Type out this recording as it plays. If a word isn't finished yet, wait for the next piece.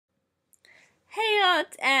Hey y'all,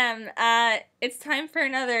 it's Em. It's time for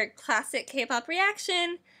another classic K-pop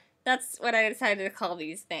reaction. That's what I decided to call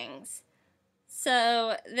these things.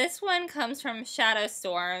 So this one comes from Shadow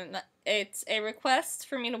Storm. It's a request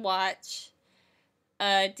for me to watch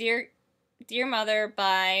Dear Mother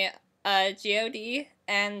by G.O.D.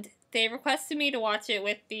 and they requested me to watch it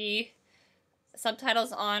with the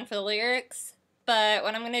subtitles on for the lyrics. But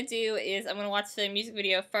what I'm gonna do is I'm gonna watch the music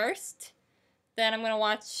video first. Then I'm gonna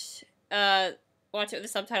watch it with the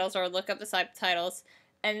subtitles or look up the subtitles,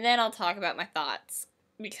 and then I'll talk about my thoughts,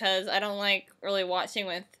 because I don't like really watching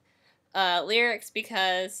with lyrics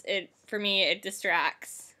because for me it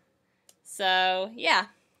distracts. So yeah,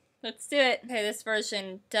 let's do it. Okay, this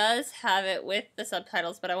version does have it with the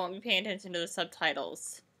subtitles, but I won't be paying attention to the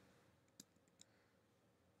subtitles.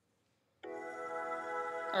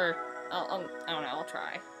 Or I don't know. I'll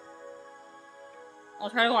try. I'll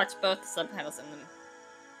try to watch both the subtitles and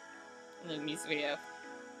the music video.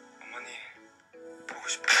 보고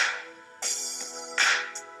싶어요.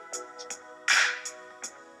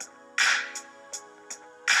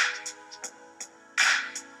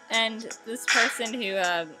 And this person who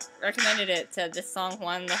recommended it said this song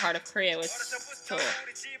won the heart of Korea, which is cool.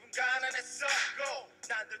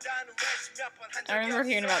 I remember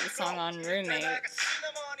hearing about this song on Roommate.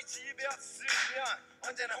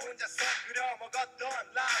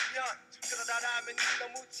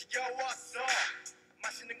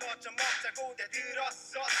 맛있는 것 좀 먹자고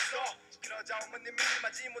대들었었어. 그러자 어머님이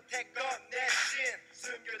마지 못했건 대신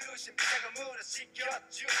숨겨두신 비상금으로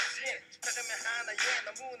시켜주신 짜장면 하나에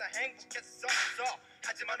너무나 행복했었어.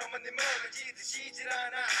 하지만 어머님은 왠지 드시질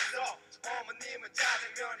않았어. 어머님은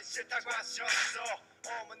짜장면이 싫다고 하셨어.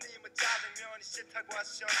 어머님은 짜장면이 싫다고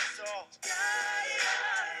하셨어.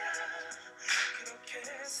 야야야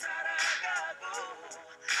그렇게 살아가고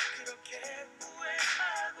그렇게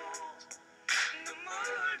후회하고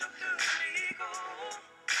눈물도 흘리고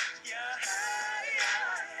야야야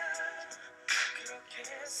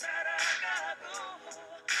그렇게 살아가고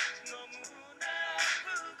너무나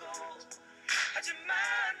아프고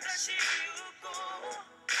하지만 다시 웃고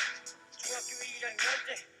중학교 1학년 때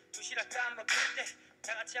도시락 까먹을 때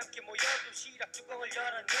다같이 함께 모여 도시락 뚜껑을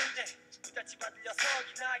열었는데 부잣집 아들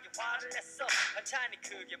녀석이 나에게 화를 냈어. 반찬이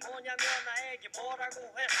그게 뭐냐며 나에게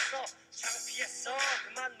뭐라고 했어. 창피했어.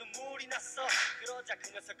 그만 눈물이 났어. 그러자 그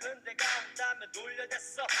녀석은 내가 온다며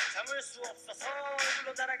놀려댔어. 참을 수 없어서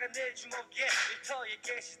얼굴로 날아간 내 주먹에 일터에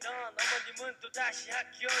계시던 어머님은 또다시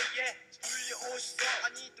학교에 끌려오셨어.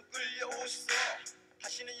 아니 또 끌려오셨어.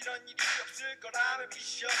 다시는 이런 일이 없을 거라며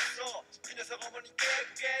비셨어. 그 녀석 어머니께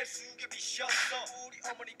고개 숙여 비셨어. 우리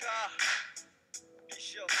어머니가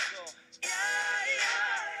비셨어.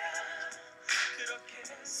 야야야 그렇게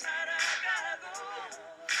살아가고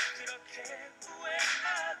그렇게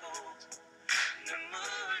후회하고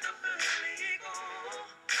눈물도 흘리고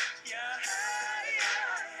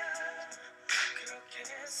야야야 그렇게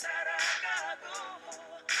살아가고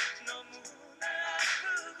너무나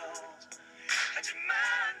아프고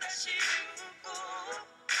하지만 다시 웃고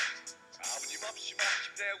아버님 없이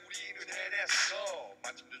마침내 우리는 해냈어.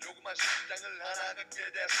 마침내 조그만 식당을 하나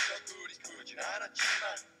갖게 됐어. 그리 크진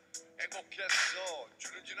않았지만 행복했어.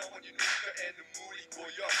 주는진 어머니 눈가에 눈물이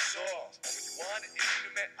고였어. 어머니와 내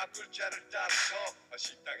이름의 앞글자를 따서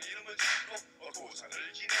식당 이름을 짓고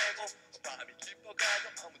고상을 지내고 밤이 깊어가도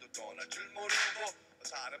아무도 떠날 줄 모르고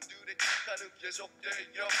사람들의 축하는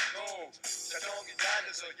계속되었고 자정이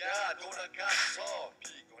달려서야 돌아갔어.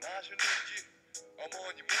 피곤하셨는지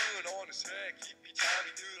어머님은 어느새 깊이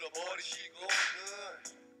잠이 들어버리시고는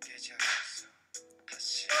되지 않았어.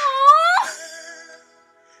 다시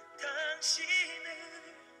당신을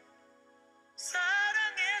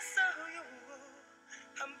사랑했어요.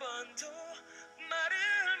 한 번도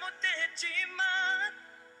말을 못했지만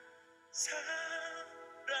사랑해요.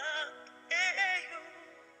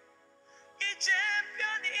 이젠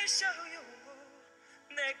편히 쉬어요.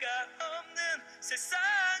 내가 없는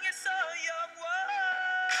세상에서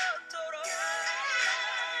영원토록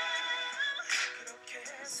그렇게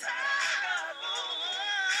살아가고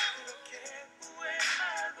그렇게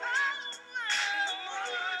후회하고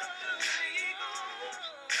눈물도 흘리고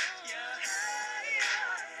야야야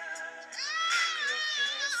그렇게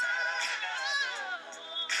살아가고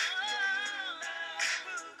너무나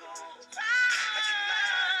아프고 하지만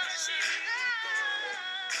다시 웃고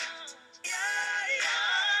야야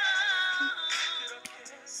그렇게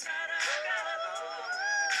살아가고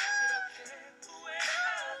그렇게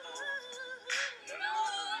후회하고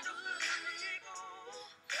눈물도 흘리고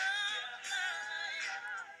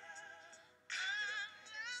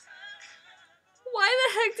Why the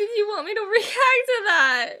heck did you want me to react to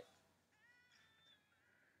that?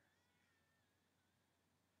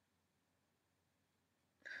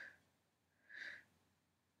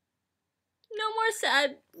 no more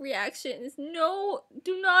sad reactions. No,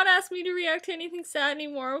 do not ask me to react to anything sad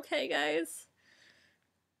anymore, okay, guys?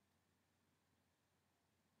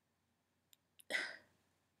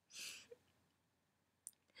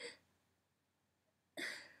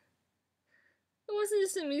 It wasn't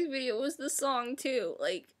just a music video, it was the song too,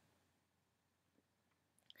 like.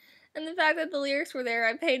 And the fact that the lyrics were there,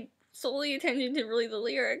 I paid solely attention to really the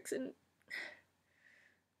lyrics, and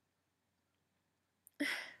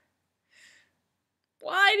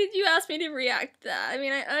why did you ask me to react to that? I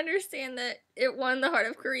mean, I understand that it won the heart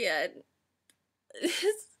of Korea.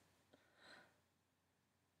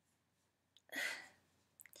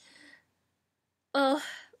 Well,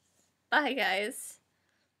 bye guys.